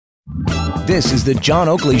This is the John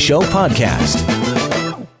Oakley Show podcast.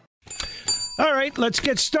 All right, let's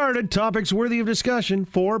get started. Topics worthy of discussion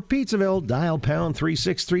for Pizzaville. Dial pound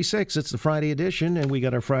 3636. It's the Friday edition, and we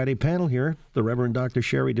got our Friday panel here. The Rev Dr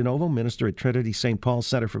Cheri DiNovo, minister at Trinity St. Paul's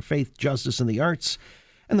Center for Faith, Justice, and the Arts,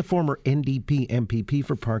 and the former NDP MPP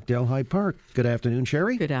for Parkdale High Park. Good afternoon,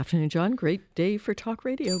 Cheri. Good afternoon, John. Great day for talk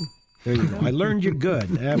radio. There you go. I learned you're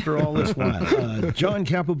good after all this while. John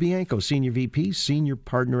Capobianco, Senior VP, Senior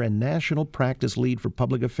Partner, and National Practice Lead for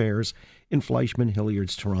Public Affairs in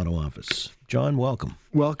Fleishman-Willard's Toronto office. John, welcome.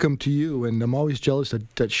 Welcome to you, and I'm always jealous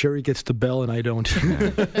that Cheri gets the bell and I don't.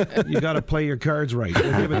 You got to play your cards right.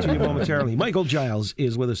 We'll give it to you momentarily. Michael Giles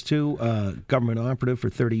is with us too, government operative for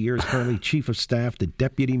 30 years, currently Chief of Staff to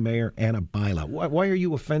Deputy Mayor Ana Bailao. Why are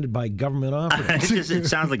you offended by government operative? It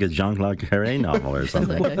sounds like a Jean Capobianco novel or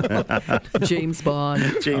something. James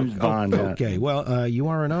Bond. James Bond. Okay, well, you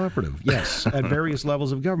are an operative, yes, at various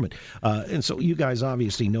levels of government. And so you guys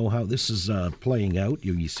obviously know how this is playing out.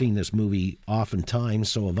 You've seen this movie oftentimes,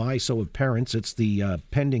 so have I, so have parents. It's the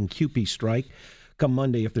pending CUPE strike. Come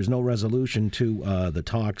Monday, if there's no resolution to the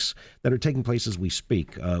talks that are taking place as we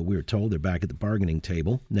speak, we're told they're back at the bargaining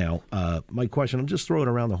table. Now, my question, I'm just throwing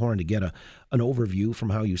around the horn to get an overview from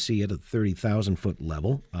how you see it at the 30,000-foot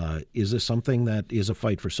level. Is this something that is a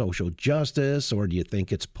fight for social justice, or do you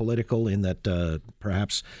think it's political in that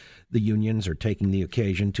perhaps the unions are taking the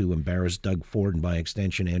occasion to embarrass Doug Ford and, by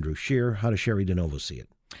extension, Andrew Scheer? How does Cheri DiNovo see it?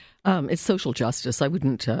 It's social justice. I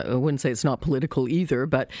wouldn't say it's not political either,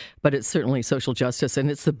 but it's certainly social justice,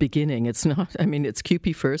 and it's the beginning. It's not. I mean, it's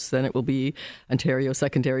CUPE first, then it will be Ontario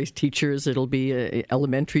secondary teachers. It'll be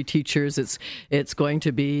elementary teachers. It's going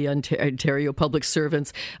to be Ontario public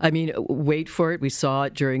servants. I mean, wait for it. We saw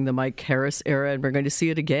it during the Mike Harris era, and we're going to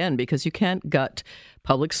see it again because you can't gut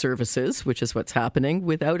public services, which is what's happening,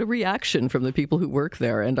 without a reaction from the people who work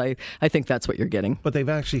there. And I think that's what you're getting. But they've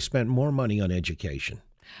actually spent more money on education.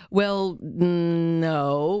 Well,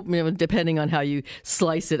 no, depending on how you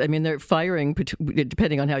slice it. I mean, they're firing,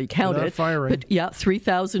 depending on how you count it. Firing. But yeah,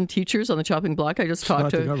 3,000 teachers on the chopping block. I just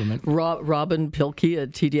talked to Robin Pilkey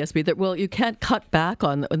at TDSB. Well, you can't cut back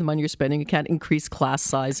on the money you're spending. You can't increase class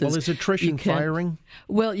sizes. Well, is attrition firing?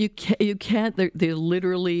 Well, you can't. They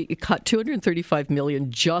literally cut $235 million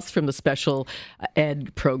just from the special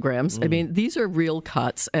ed programs. I mean, these are real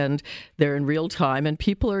cuts, and they're in real time, and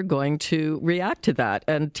people are going to react to that.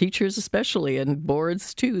 And teachers especially, and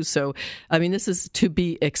boards too. So, I mean, this is to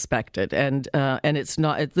be expected, and it's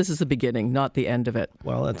not. This is the beginning, not the end of it.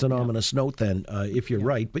 Well, that's an ominous note then, if you're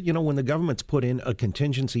right. But when the government's put in a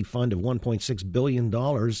contingency fund of $1.6 billion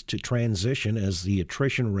to transition as the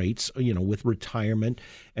attrition rates, with retirement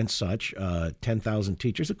and such, 10,000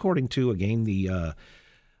 teachers, according to again the,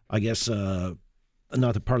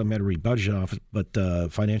 not the Parliamentary Budget Office, but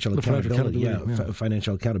Financial Accountability.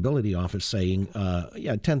 Financial Accountability Office saying,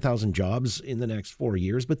 10,000 jobs in the next 4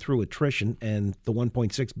 years, but through attrition, and the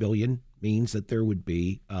 $1.6 billion means that there would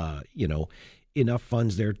be, enough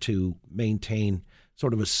funds there to maintain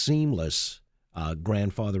sort of a seamless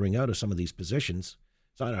grandfathering out of some of these positions.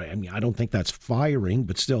 So I don't think that's firing,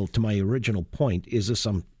 but still, to my original point, is this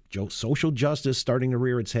some social justice starting to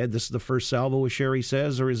rear its head? This is the first salvo, as Cheri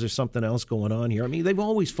says, or is there something else going on here? I mean, they've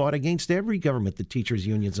always fought against every government, the teachers'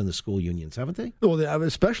 unions and the school unions, haven't they? Well,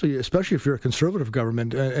 especially if you're a conservative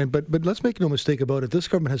government. But let's make no mistake about it. This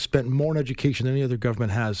government has spent more on education than any other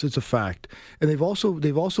government has. It's a fact. And they've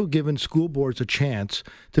also given school boards a chance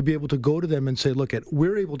to be able to go to them and say, look,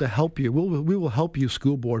 we're able to help you. We will help you,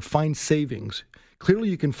 school board, find savings. Clearly,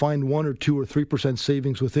 you can find 1 or 2 or 3%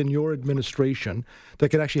 savings within your administration that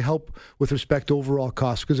can actually help with respect to overall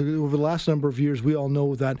costs. Because over the last number of years, we all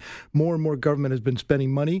know that more and more government has been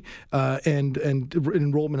spending money, and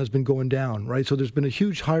enrollment has been going down, right? So there's been a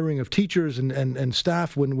huge hiring of teachers and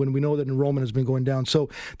staff when we know that enrollment has been going down. So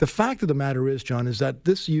the fact of the matter is, John, is that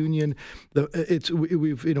this union,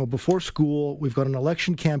 before school, we've got an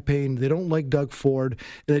election campaign. They don't like Doug Ford,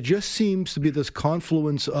 and it just seems to be this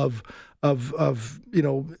confluence of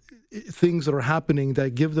things that are happening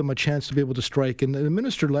that give them a chance to be able to strike. And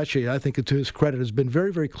Minister Lecce, I think, to his credit, has been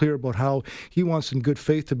very, very clear about how he wants, in good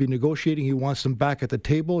faith, to be negotiating. He wants them back at the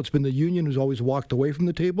table. It's been the union who's always walked away from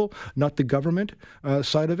the table, not the government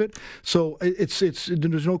side of it. So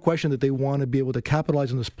there's no question that they want to be able to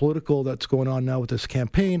capitalize on this political that's going on now with this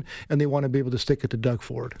campaign, and they want to be able to stick it to Doug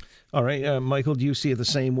Ford. All right, Michael, do you see it the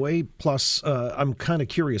same way? Plus, I'm kind of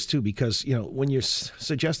curious, too, because, when you're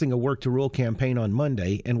suggesting a work-to-rule campaign on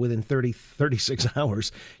Monday, and within within 36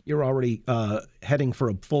 hours, you're already heading for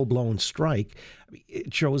a full-blown strike.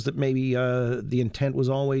 It shows that maybe the intent was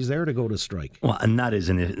always there to go to strike. Well, and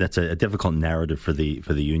that's a difficult narrative for the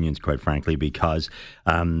unions, quite frankly, because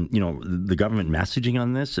the government messaging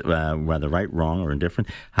on this, whether right, wrong, or indifferent,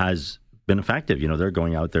 has been effective. They're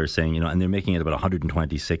going out there saying, and they're making it about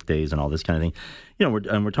 120 sick days and all this kind of thing.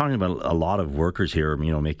 We're talking about a lot of workers here,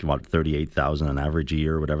 making about $38,000 on average a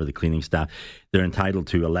year, whatever, the cleaning staff. They're entitled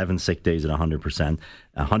to 11 sick days at 100%,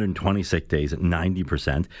 120 sick days at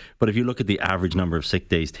 90%. But if you look at the average number of sick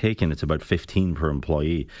days taken, it's about 15 per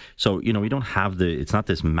employee. So, we don't have it's not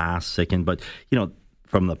this mass sickened, but,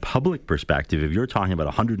 from the public perspective, if you're talking about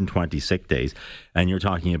 120 sick days and you're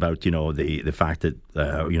talking about, the fact that,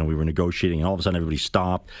 we were negotiating and all of a sudden everybody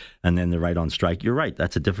stopped and then they're right on strike, you're right.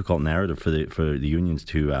 That's a difficult narrative for the unions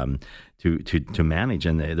to manage.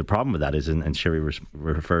 And the problem with that is, and Cheri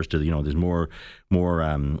refers to, there's more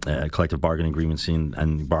collective bargaining agreements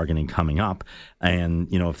and bargaining coming up. And,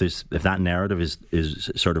 if that narrative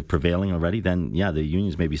is sort of prevailing already, then, the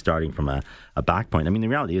unions may be starting from a back point. I mean, the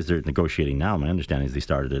reality is they're negotiating now. My understanding is they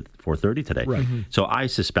started at 4:30 today. Right. Mm-hmm. So I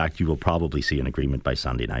suspect you will probably see an agreement by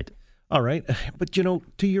Sunday night. All right. But,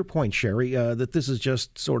 to your point, Cheri, that this is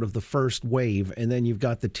just sort of the first wave, and then you've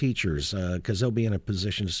got the teachers, because they'll be in a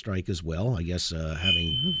position to strike as well, I guess,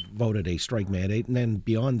 having voted a strike mandate. And then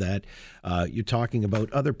beyond that, you're talking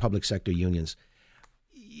about other public sector unions.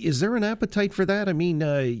 Is there an appetite for that? I mean,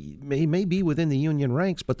 it may be within the union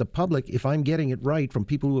ranks, but the public, if I'm getting it right from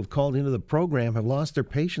people who have called into the program, have lost their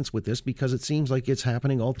patience with this because it seems like it's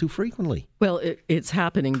happening all too frequently. Well, it's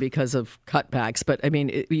happening because of cutbacks, but I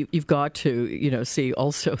mean, you've got to, see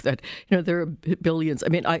also that, there are billions. I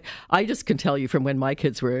mean, I just can tell you from when my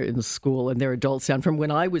kids were in school and they're adults down from when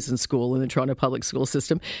I was in school in the Toronto public school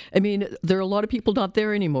system. I mean, there are a lot of people not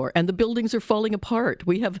there anymore, and the buildings are falling apart.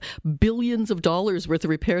 We have billions of dollars worth of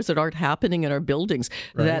repairs that aren't happening in our buildings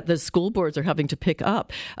that the school boards are having to pick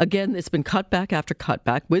up. Again, it's been cutback after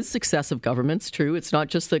cutback with successive governments, true. It's not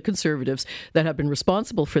just the Conservatives that have been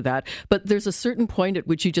responsible for that, but there's a certain point at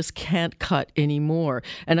which you just can't cut anymore.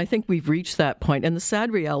 And I think we've reached that point. And the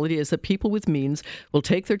sad reality is that people with means will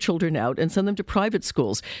take their children out and send them to private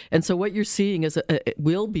schools. And so what you're seeing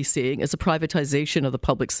will be seeing is a privatization of the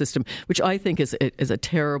public system, which I think is a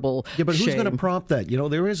terrible Yeah, but who's shame. going to prompt that?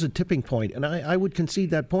 There is a tipping point, and I would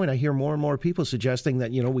concede that point. I hear more and more people suggesting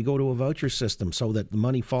that, we go to a voucher system so that the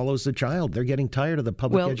money follows the child. They're getting tired of the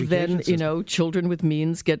public education system. Well, then, children with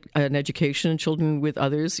means get an education and children with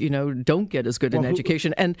others, don't get as good an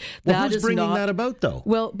education. And who's bringing that about, though?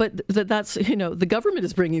 Well, but that's, the government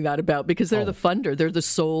is bringing that about because they're the funder. They're the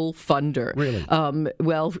sole funder.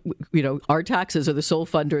 Really? Our taxes are the sole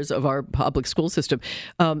funders of our public school system.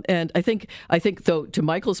 And I think, though, to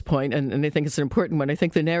Michael's point, and I think it's an important one, I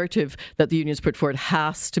think the narrative that the unions put forward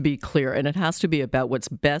has to be clear, and it has to be about what's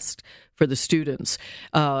best for the students.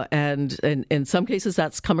 And in some cases,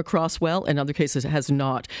 that's come across well. In other cases, it has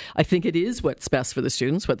not. I think it is what's best for the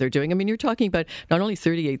students, what they're doing. I mean, you're talking about not only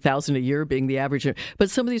 $38,000 a year being the average, but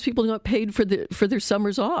some of these people are not paid for their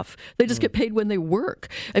summers off. They just get paid when they work.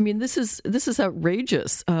 I mean, this is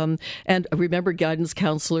outrageous. And I remember guidance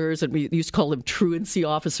counselors, and we used to call them truancy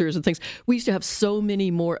officers and things. We used to have so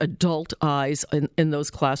many more adult eyes in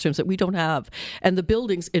those classrooms that we don't have. And the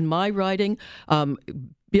buildings in my riding,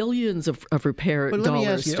 billions of repair dollars. But let me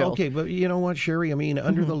ask you, still. okay, but you know what, Cheri? I mean,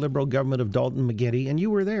 under the Liberal government of Dalton McGuinty, and you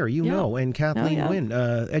were there, and Kathleen Wynne,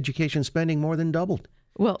 education spending more than doubled.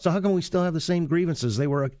 Well, so how come we still have the same grievances? They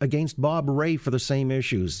were against Bob Ray for the same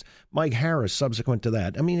issues. Mike Harris subsequent to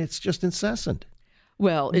that. I mean, it's just incessant.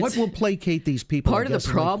 Well, what will placate these people? Part of the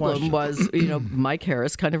problem was, Mike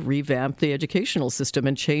Harris kind of revamped the educational system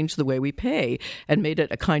and changed the way we pay and made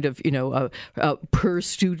it a kind of, a per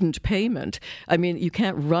student payment. I mean, you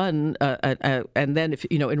can't run, and then if,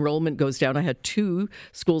 enrollment goes down. I had 2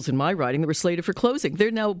 schools in my riding that were slated for closing. They're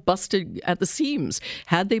now busted at the seams.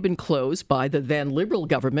 Had they been closed by the then Liberal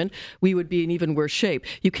government, we would be in even worse shape.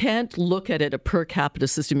 You can't look at it a per capita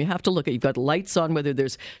system. You have to look at, you've got lights on whether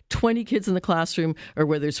there's 20 kids in the classroom or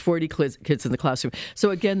where there's 40 kids in the classroom.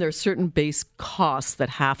 So again, there are certain base costs that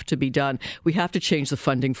have to be done. We have to change the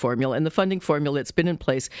funding formula. And the funding formula that's been in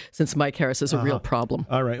place since Mike Harris is a real problem.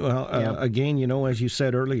 All right. Well, again, as you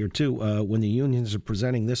said earlier, too, when the unions are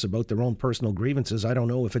presenting this about their own personal grievances, I don't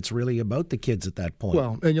know if it's really about the kids at that point.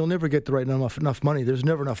 Well, and you'll never get the right enough money. There's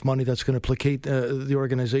never enough money that's going to placate the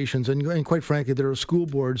organizations. And quite frankly, there are school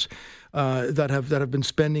boards that have been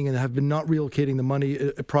spending and have been not relocating the money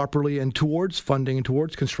properly and towards funding funding and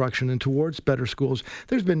towards construction and towards better schools.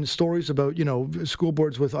 There's been stories about, school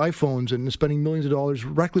boards with iPhones and spending millions of dollars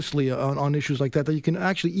recklessly on issues like that you can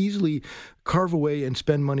actually easily carve away and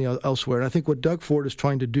spend money elsewhere. And I think what Doug Ford is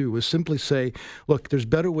trying to do is simply say, look, there's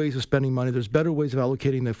better ways of spending money. There's better ways of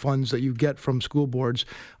allocating the funds that you get from school boards.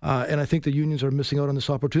 And I think the unions are missing out on this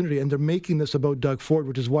opportunity. And they're making this about Doug Ford,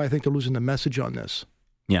 which is why I think they're losing the message on this.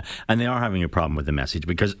 Yeah, and they are having a problem with the message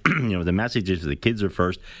because, the message is the kids are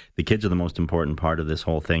first. The kids are the most important part of this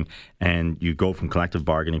whole thing. And you go from collective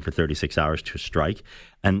bargaining for 36 hours to a strike.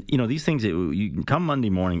 And, these things, you come Monday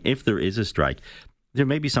morning, if there is a strike, there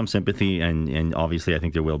may be some sympathy, and obviously I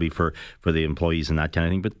think there will be for the employees and that kind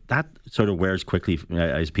of thing, but that sort of wears quickly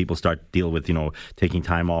as people start to deal with, taking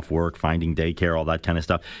time off work, finding daycare, all that kind of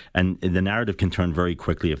stuff. And the narrative can turn very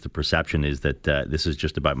quickly if the perception is that this is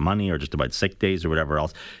just about money or just about sick days or whatever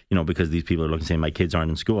else, because these people are looking saying, my kids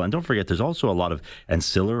aren't in school. And don't forget, there's also a lot of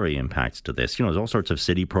ancillary impacts to this. There's all sorts of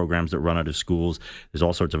city programs that run out of schools. There's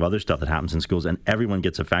all sorts of other stuff that happens in schools, and everyone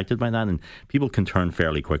gets affected by that, and people can turn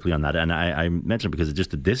fairly quickly on that. And I mentioned because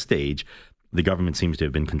just at this stage, the government seems to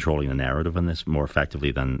have been controlling the narrative on this more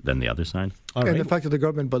effectively than the other side. And the fact that the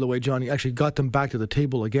government, by the way, Johnny, actually got them back to the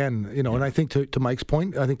table again, and I think to Mike's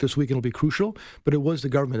point, I think this weekend will be crucial, but it was the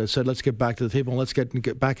government that said, let's get back to the table and let's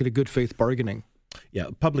get back into good faith bargaining. Yeah,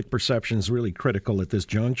 public perception is really critical at this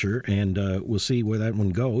juncture, and we'll see where that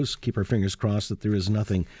one goes. Keep our fingers crossed that there is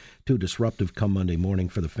nothing too disruptive come Monday morning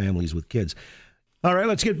for the families with kids. All right,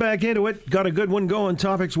 let's get back into it. Got a good one going.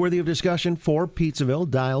 Topics worthy of discussion for Pizzaville.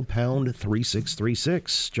 Dial pound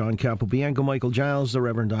 3636. John Capobianco, Michael Giles, the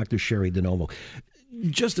Rev Dr Cheri DiNovo.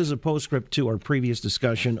 Just as a postscript to our previous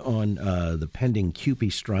discussion on the pending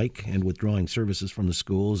CUPE strike and withdrawing services from the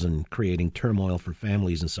schools and creating turmoil for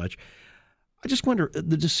families and such, I just wonder,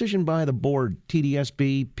 the decision by the board,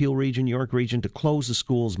 TDSB, Peel Region, York Region, to close the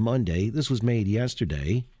schools Monday, this was made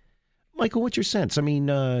yesterday. Michael, what's your sense? I mean,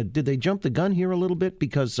 did they jump the gun here a little bit?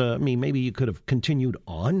 Because, maybe you could have continued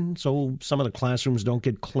on so some of the classrooms don't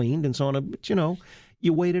get cleaned and so on. But,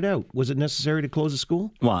 you wait it out. Was it necessary to close the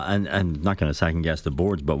school? Well, and I'm not going to second guess the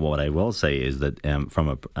boards, but what I will say is that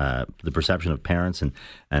from the perception of parents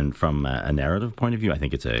and from a narrative point of view, I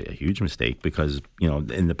think it's a huge mistake because,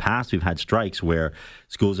 in the past we've had strikes where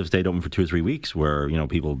schools have stayed open for 2 or 3 weeks where,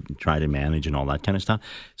 people try to manage and all that kind of stuff.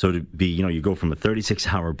 So to be, you go from a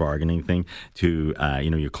 36-hour bargaining thing to,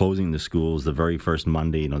 you're closing the schools the very first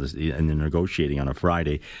Monday, and then negotiating on a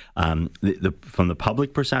Friday. From the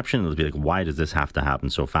public perception, it'll be like, why does this have to happen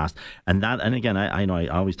so fast? And again, I know I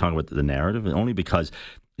always talk about the narrative, only because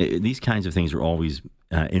these kinds of things are always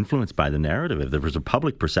influenced by the narrative. If there was a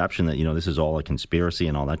public perception that, this is all a conspiracy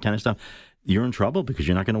and all that kind of stuff, you're in trouble because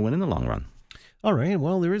you're not going to win in the long run. All right.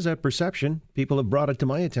 Well, there is that perception. People have brought it to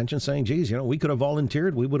my attention saying, geez, we could have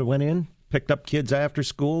volunteered. We would have went in, picked up kids after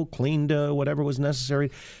school, cleaned whatever was necessary.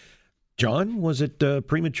 John, was it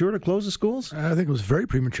premature to close the schools? I think it was very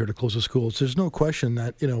premature to close the schools. There's no question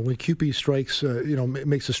that, when CUPE strikes,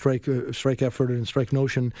 makes a strike effort and strike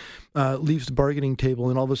notion, leaves the bargaining table,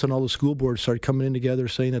 and all of a sudden all the school boards start coming in together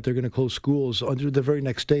saying that they're going to close schools on the very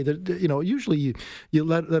next day. Usually you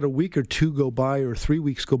let a week or two go by or 3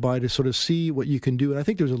 weeks go by to sort of see what you can do. And I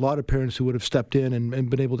think there's a lot of parents who would have stepped in and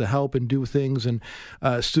been able to help and do things, and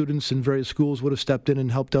students in various schools would have stepped in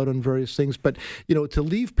and helped out on various things. But, to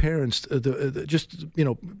leave parents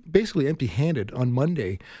basically empty-handed on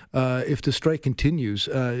Monday, if the strike continues,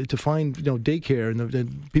 to find daycare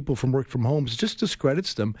and people from work from homes, just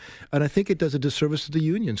discredits them, and I think it does a disservice to the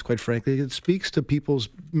unions. Quite frankly, it speaks to people's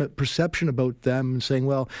perception about them and saying,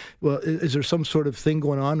 well, is there some sort of thing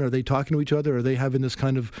going on? Are they talking to each other? Are they having this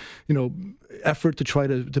kind of effort to try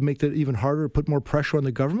to make that even harder, put more pressure on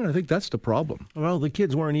the government? I think that's the problem. Well, the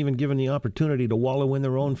kids weren't even given the opportunity to wallow in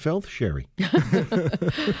their own filth, Cheri.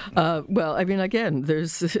 Well, again,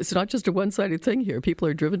 it's not just a one-sided thing here. People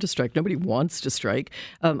are driven to strike. Nobody wants to strike.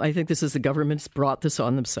 I think this is the government's brought this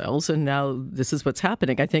on themselves, and now this is what's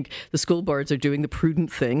happening. I think the school boards are doing the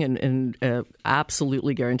prudent thing and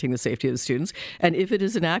absolutely guaranteeing the safety of the students. And if it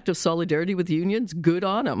is an act of solidarity with the unions, good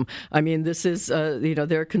on them. This is,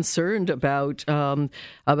 they're concerned about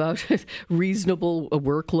reasonable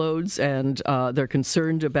workloads, and they're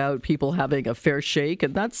concerned about people having a fair shake,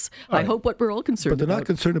 and that's, I hope, what we're all concerned about. But they're not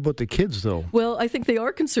concerned about the kids, though. Well, I think they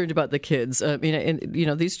are concerned about the kids.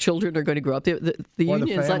 These children are going to grow up. The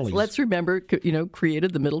unions, let's remember,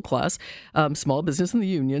 created the middle class, small business and the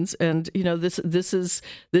unions, and this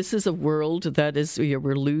is a world that is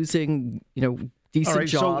we're losing decent All right,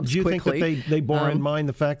 jobs so do you quickly. think that they bore in mind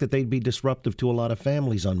the fact that they'd be disruptive to a lot of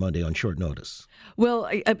families on Monday on short notice? Well,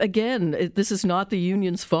 again, this is not the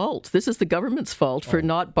union's fault. This is the government's fault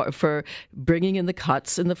for bringing in the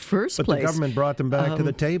cuts in the first But place. the government brought them back to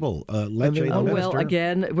the table. Well,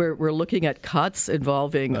 again, we're looking at cuts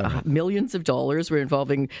involving millions of dollars. We're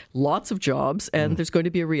involving lots of jobs, and there's going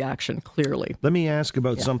to be a reaction, clearly. Let me ask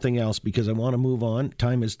about something else, because I want to move on.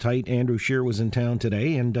 Time is tight. Andrew Scheer was in town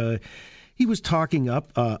today, and he was talking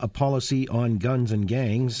up a policy on guns and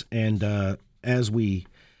gangs, and as we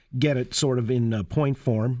get it sort of in point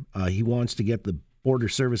form, he wants to get the Border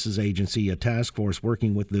Services Agency, a task force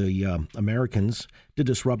working with the Americans to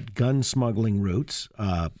disrupt gun smuggling routes.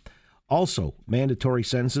 Also, mandatory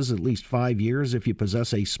sentences, at least 5 years if you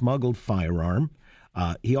possess a smuggled firearm.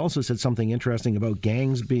 He also said something interesting about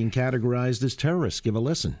gangs being categorized as terrorists. Give a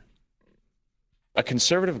listen. A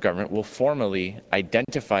conservative government will formally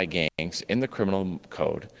identify gangs in the criminal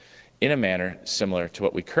code in a manner similar to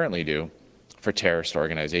what we currently do for terrorist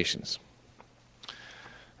organizations.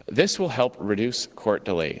 This will help reduce court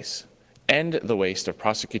delays, end the waste of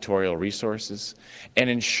prosecutorial resources, and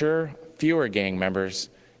ensure fewer gang members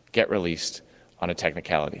get released on a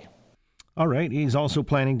technicality. All right. He's also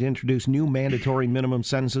planning to introduce new mandatory minimum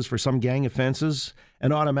sentences for some gang offenses,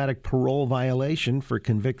 an automatic parole violation for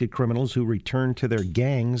convicted criminals who return to their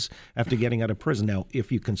gangs after getting out of prison. Now,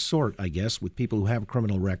 if you consort, I guess, with people who have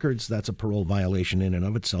criminal records, that's a parole violation in and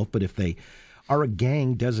of itself. But if they are a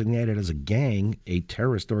gang designated as a gang, a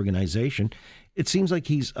terrorist organization, it seems like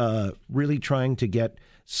he's really trying to get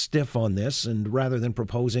stiff on this. And rather than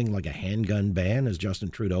proposing like a handgun ban, as Justin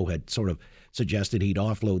Trudeau had sort of suggested, he'd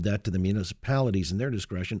offload that to the municipalities in their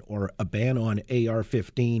discretion, or a ban on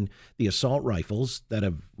AR-15, the assault rifles that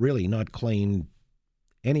have really not claimed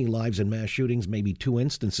any lives in mass shootings, maybe 2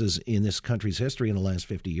 instances in this country's history in the last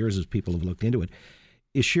 50 years as people have looked into it.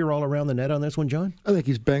 Is Scheer all around the net on this one, John? I think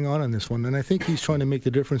he's bang on this one, and I think he's trying to make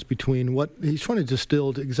the difference between what he's trying to distill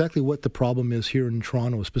exactly what the problem is here in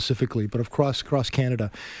Toronto specifically, but across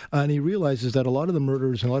Canada. And he realizes that a lot of the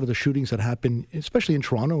murders and a lot of the shootings that happen, especially in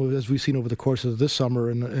Toronto, as we've seen over the course of this summer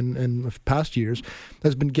and past years,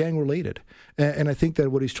 has been gang-related. And I think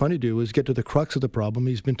that what he's trying to do is get to the crux of the problem.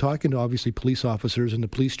 He's been talking to, obviously, police officers and the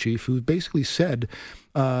police chief, who basically said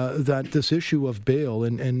that this issue of bail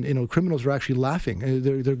and you know, criminals are actually laughing.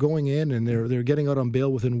 They're going in and they're getting out on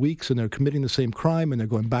bail within weeks, and they're committing the same crime, and they're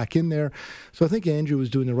going back in there. So I think Andrew is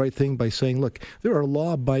doing the right thing by saying, look, there are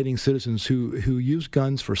law-abiding citizens who use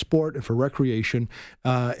guns for sport and for recreation,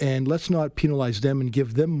 and let's not penalize them and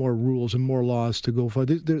give them more rules and more laws to go for.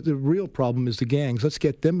 The real problem is the gangs. Let's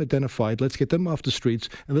get them identified. Let's get them off the streets,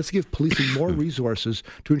 and let's give policing more resources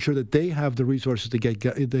to ensure that they have the resources to get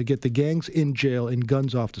the gangs in jail and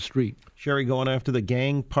guns off the street. Sherry, going after the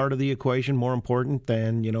gang part of the equation more important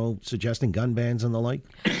than, you know, suggesting gun bans and the like?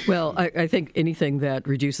 Well, I think anything that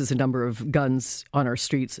reduces the number of guns on our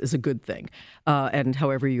streets is a good thing. And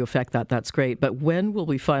however you affect that, that's great. But when will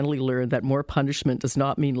we finally learn that more punishment does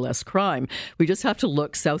not mean less crime? We just have to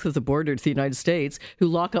look south of the border to the United States, who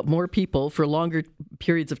lock up more people for longer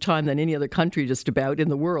periods of time than any other country just about in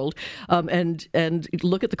the world, and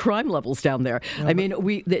look at the crime levels down there. Yeah, I mean,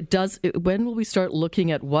 when will we start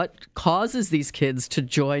looking at what causes these kids to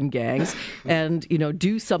join gangs and, you know,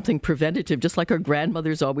 do something preventative, just like our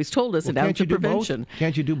grandmothers always told us, an ounce of prevention.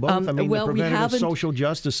 Can't you do both? I mean, the preventative social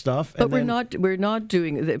justice stuff. But we're not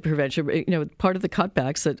doing the prevention. You know, part of the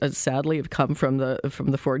cutbacks that sadly have come from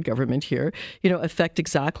the Ford government here, you know, affect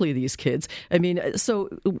exactly these kids. I mean, so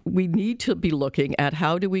we need to be looking at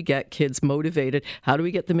how do we get kids motivated? How do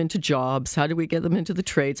we get them into jobs? How do we get them into the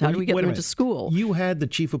trades? How do we get them into school? You had the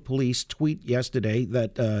chief of police tweet yesterday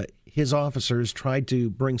that his officers tried to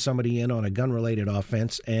bring somebody in on a gun-related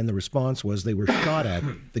offense, and the response was they were shot at.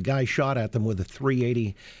 The guy shot at them with a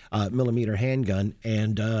 .380 millimeter handgun,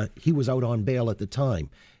 and he was out on bail at the time.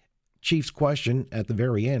 Chief's question at the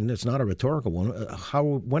very end, it's not a rhetorical one,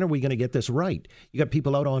 when are we going to get this right? You got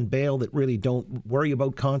people out on bail that really don't worry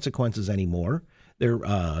about consequences anymore. They're,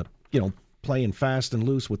 playing fast and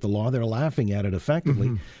loose with the law. They're laughing at it effectively.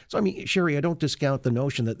 Mm-hmm. So, I mean, Sherry, I don't discount the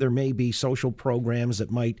notion that there may be social programs that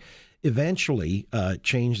might eventually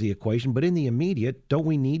change the equation. But in the immediate, don't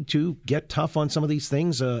we need to get tough on some of these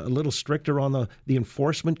things, a little stricter on the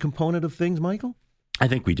enforcement component of things, Michael? I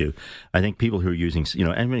think we do. I think people who are using,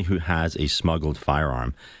 anybody who has a smuggled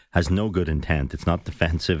firearm has no good intent. It's not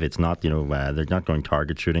defensive. It's not, they're not going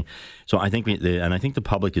target shooting. So I think I think the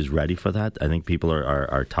public is ready for that. I think people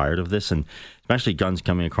are tired of this, and especially guns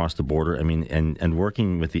coming across the border. I mean, and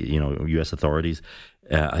working with the U.S. authorities.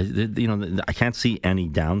 I can't see any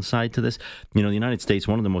downside to this. The United States,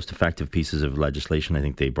 one of the most effective pieces of legislation I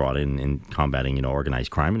think they brought in combating,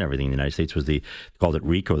 organized crime and everything in the United States was called it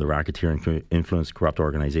RICO, the Racketeer Influenced Corrupt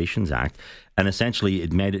Organizations Act. And essentially,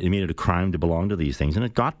 it made it a crime to belong to these things, and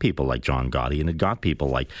it got people like John Gotti, and it got people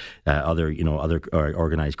like other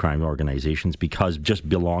organized crime organizations, because just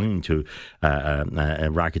belonging to a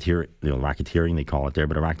racketeering they call it there,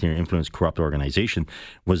 but a racketeer influenced corrupt organization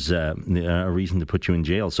was a reason to put you in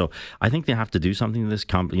jail. So I think they have to do something to this.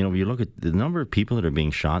 You look at the number of people that are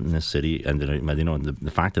being shot in this city, and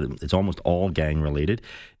the fact that it's almost all gang related.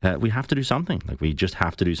 We have to do something. We just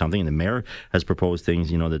have to do something. And the mayor has proposed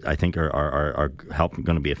things, that I think are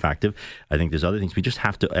going to be effective. I think there's other things. We just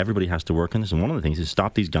have to. Everybody has to work on this. And one of the things is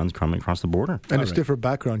stop these guns coming across the border. And a stiffer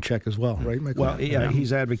background check as well, right, Michael? Well, yeah,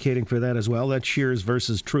 he's advocating for that as well. That's Scheer's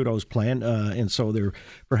versus Trudeau's plan, and so they're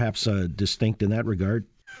perhaps distinct in that regard.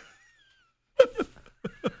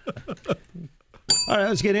 All right,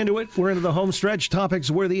 let's get into it. We're into the home stretch. Topics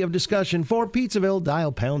worthy of discussion for Pizzaville.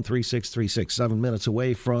 Dial pound 36367. 7 minutes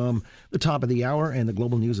away from the top of the hour and the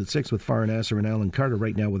Global News at 6 with Farah Nasser and Alan Carter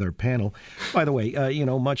right now with our panel. By the way,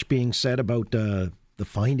 much being said about the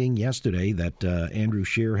finding yesterday that Andrew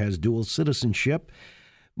Scheer has dual citizenship.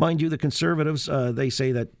 Mind you, the Conservatives, they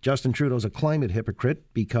say that Justin Trudeau's a climate hypocrite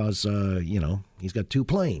because, he's got two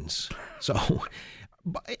planes. So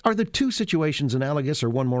are the two situations analogous or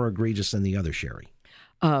one more egregious than the other, Cheri?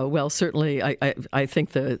 Well, certainly, I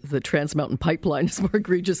think the Trans Mountain Pipeline is more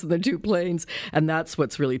egregious than the two planes, and that's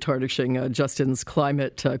what's really tarnishing Justin's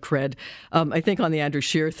climate cred. I think on the Andrew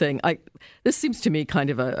Scheer thing, this seems to me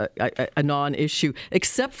kind of a non-issue,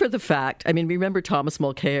 except for the fact, remember Thomas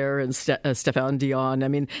Mulcair and Stéphane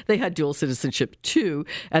Dion. They had dual citizenship too,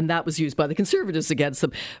 and that was used by the Conservatives against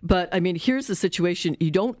them. But, here's the situation.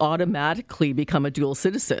 You don't automatically become a dual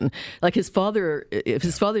citizen. Like his father, if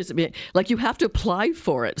his father's, you have to apply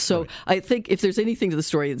for it. So right. I think if there's anything to the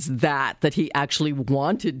story, it's that he actually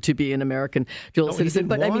wanted to be an American dual citizen.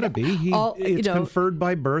 But it's conferred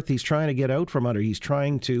by birth. He's trying to get out from under. He's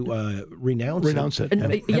trying to renounce it.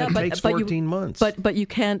 And it takes 14 months. But you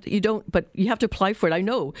can't. You don't. But you have to apply for it. I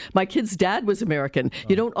know my kid's dad was American.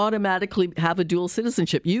 You don't automatically have a dual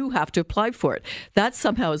citizenship. You have to apply for it. That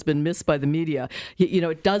somehow has been missed by the media.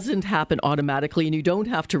 It doesn't happen automatically, and you don't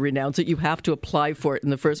have to renounce it. You have to apply for it in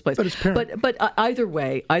the first place. But either way,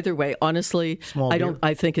 honestly,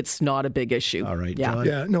 I think it's not a big issue. All right, yeah. John?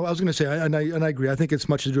 Yeah, no, I was going to say, and I agree. I think it's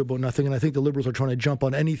much ado about nothing, and I think the Liberals are trying to jump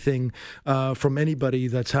on anything from anybody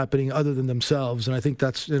that's happening other than themselves, and I think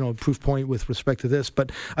that's a proof point with respect to this.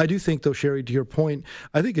 But I do think, though, Cheri, to your point,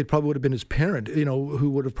 I think it probably would have been his parent, who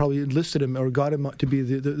would have probably enlisted him or got him to be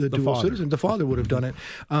the dual citizen. The father would have done it,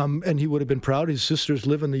 and he would have been proud. His sisters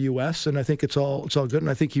live in the U.S., and I think it's all good. And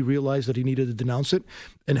I think he realized that he needed to denounce it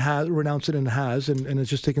and renounce it, and it's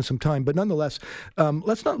just taken some time. But nonetheless,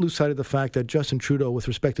 let's not lose sight of the fact that Justin Trudeau, with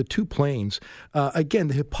respect to two planes, again,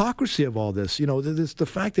 the hypocrisy of all this, the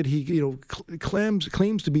fact that he,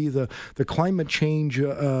 claims to be the climate change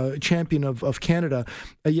champion of Canada,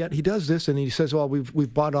 yet he does this and he says, well,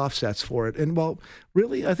 we've bought offsets for it. And well,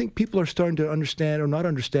 really, I think people are starting to understand or not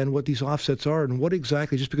understand what these offsets are and what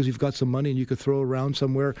exactly, just because you've got some money and you could throw around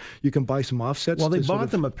somewhere, you can buy some offsets. Well, they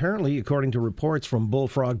bought them apparently, according to reports, from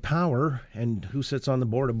Bullfrog Power. And who sits on the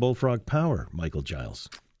board of Bullfrog Power? Michael Giles.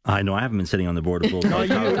 I know. I haven't been sitting on the board of Bullfrog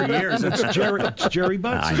Power for years. It's Jerry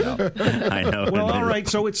Butts. I know. Well, all right.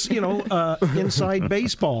 So it's inside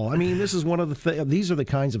baseball. This is one of these are the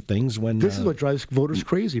kinds of things when this is what drives voters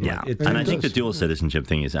crazy. Yeah, and I think the dual citizenship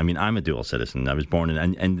thing is. I'm a dual citizen. I was born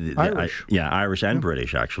in Irish. Irish and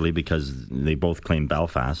British actually, because they both claim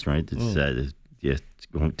Belfast, right? It's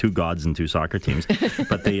two gods and two soccer teams,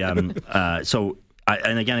 but they so.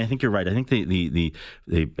 And again, I think you're right. I think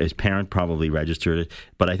his parent probably registered it,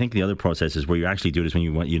 but I think the other process is where you actually do it is when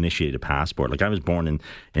you initiate a passport. Like I was born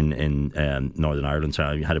in Northern Ireland, so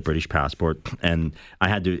I had a British passport, and I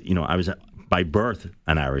had to, I was by birth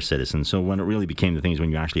an Irish citizen. So when it really became the thing is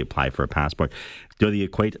when you actually apply for a passport. Do they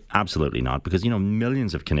equate? Absolutely not, because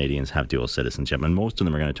millions of Canadians have dual citizenship, and most of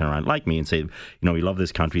them are going to turn around like me and say, we love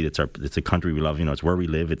this country. It's a country we love. It's where we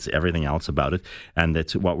live. It's everything else about it, and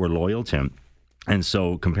it's what we're loyal to. And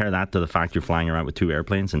so compare that to the fact you're flying around with 2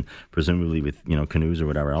 airplanes and presumably with canoes or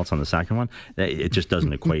whatever else on the second one. It just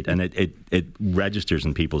doesn't equate, and it registers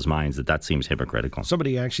in people's minds that seems hypocritical.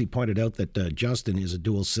 Somebody actually pointed out that Justin is a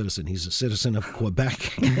dual citizen. He's a citizen of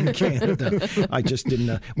Quebec and Canada. I just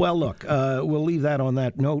didn't. Well, look, we'll leave that on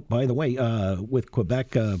that note. By the way, with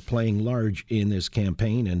Quebec playing large in this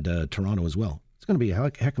campaign and Toronto as well, it's going to be a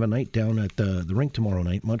heck of a night down at the rink tomorrow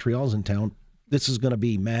night. Montreal's in town. This is going to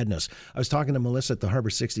be madness. I was talking to Melissa at the Harbor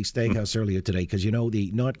 60 Steakhouse earlier today because,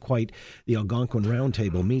 the Algonquin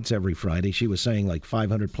Roundtable meets every Friday. She was saying like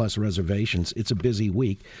 500 plus reservations. It's a busy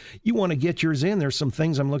week. You want to get yours in. There's some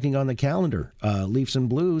things I'm looking on the calendar. Leafs and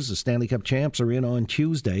Blues, the Stanley Cup champs, are in on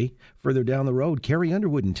Tuesday. Further down the road, Carrie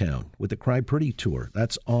Underwood in town with the Cry Pretty Tour.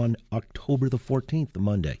 That's on October the 14th, the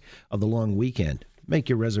Monday of the long weekend. Make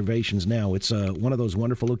your reservations now. It's one of those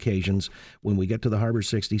wonderful occasions when we get to the Harbor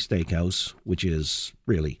 60 Steakhouse, which is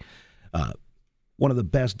really one of the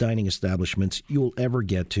best dining establishments you'll ever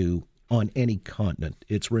get to on any continent.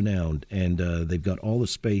 It's renowned, and they've got all the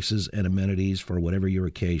spaces and amenities for whatever your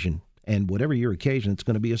occasion. And whatever your occasion, it's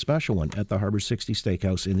going to be a special one at the Harbor 60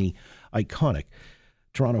 Steakhouse in the iconic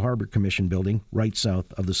Toronto Harbour Commission building right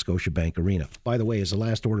south of the Scotiabank Arena. By the way, as a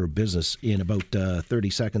last order of business, in about 30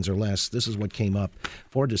 seconds or less, this is what came up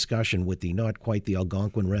for discussion with the not quite the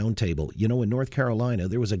Algonquin Roundtable. In North Carolina,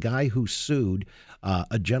 there was a guy who sued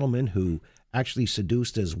a gentleman who actually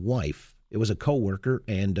seduced his wife. It was a co-worker,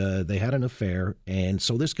 and they had an affair. And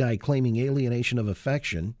so this guy, claiming alienation of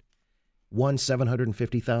affection, won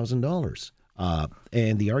 $750,000.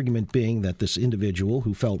 And the argument being that this individual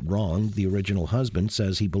who felt wronged, the original husband,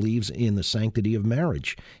 says he believes in the sanctity of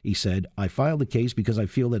marriage. He said, I filed the case because I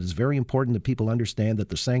feel that it's very important that people understand that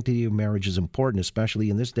the sanctity of marriage is important,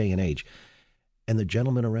 especially in this day and age. And the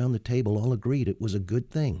gentlemen around the table all agreed it was a good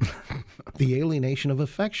thing. The alienation of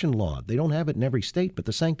affection law. They don't have it in every state, but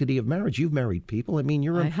the sanctity of marriage, you've married people. I mean,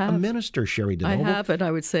 you're a minister, Cheri DiNovo. I have, and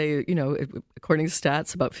I would say, according to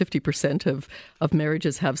stats, about 50% of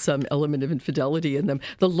marriages have some element of infidelity in them.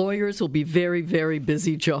 The lawyers will be very, very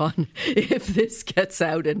busy, John, if this gets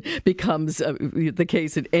out and becomes the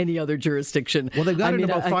case in any other jurisdiction. Well, they've got it in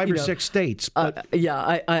about 5 or 6 states. But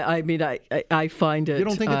I find it... You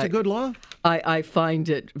don't think it's a good law? I find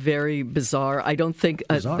it very bizarre. I don't think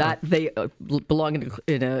that they belong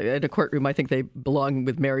in a courtroom. I think they belong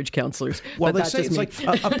with marriage counselors. Well, they say it's like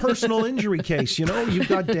a personal injury case. You've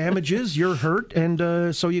got damages, you're hurt,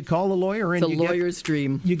 and so you call a lawyer. And it's a lawyer's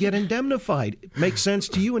dream. You get indemnified. Makes sense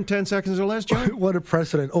to you in 10 seconds or less, John? What a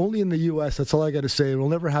precedent. Only in the U.S., that's all I got to say. It will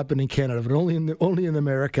never happen in Canada, but only in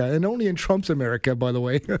America, and only in Trump's America, by the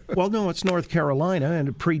way. Well, no, it's North Carolina, and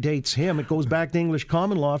it predates him. It goes back to English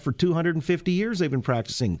common law for 250 years they've been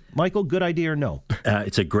practicing. Michael, good idea or no?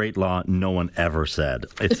 It's a great law. No one ever said.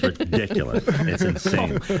 It's ridiculous. It's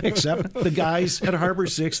insane. Except the guys at Harbor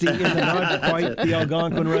 60 in the not quite the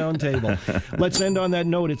Algonquin Roundtable. Let's end on that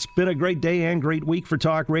note. It's been a great day and great week for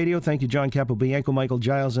Talk Radio. Thank you, John Capobianco, Michael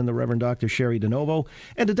Giles, and the Rev Dr Cheri DiNovo,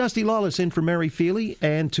 and to Dusty Lawless in for Mary Feely,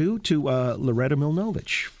 and to Loretta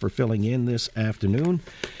Milnovich for filling in this afternoon.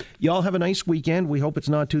 Y'all have a nice weekend. We hope it's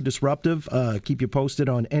not too disruptive. Keep you posted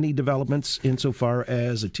on any developments insofar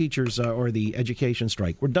as the teachers or the education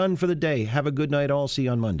strike. We're done for the day. Have a good night all. See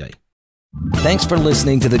you on Monday. Thanks for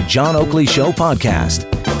listening to the John Oakley Show podcast.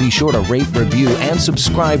 Be sure to rate, review, and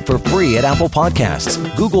subscribe for free at Apple Podcasts,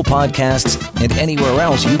 Google Podcasts, and anywhere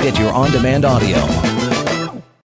else you get your on-demand audio.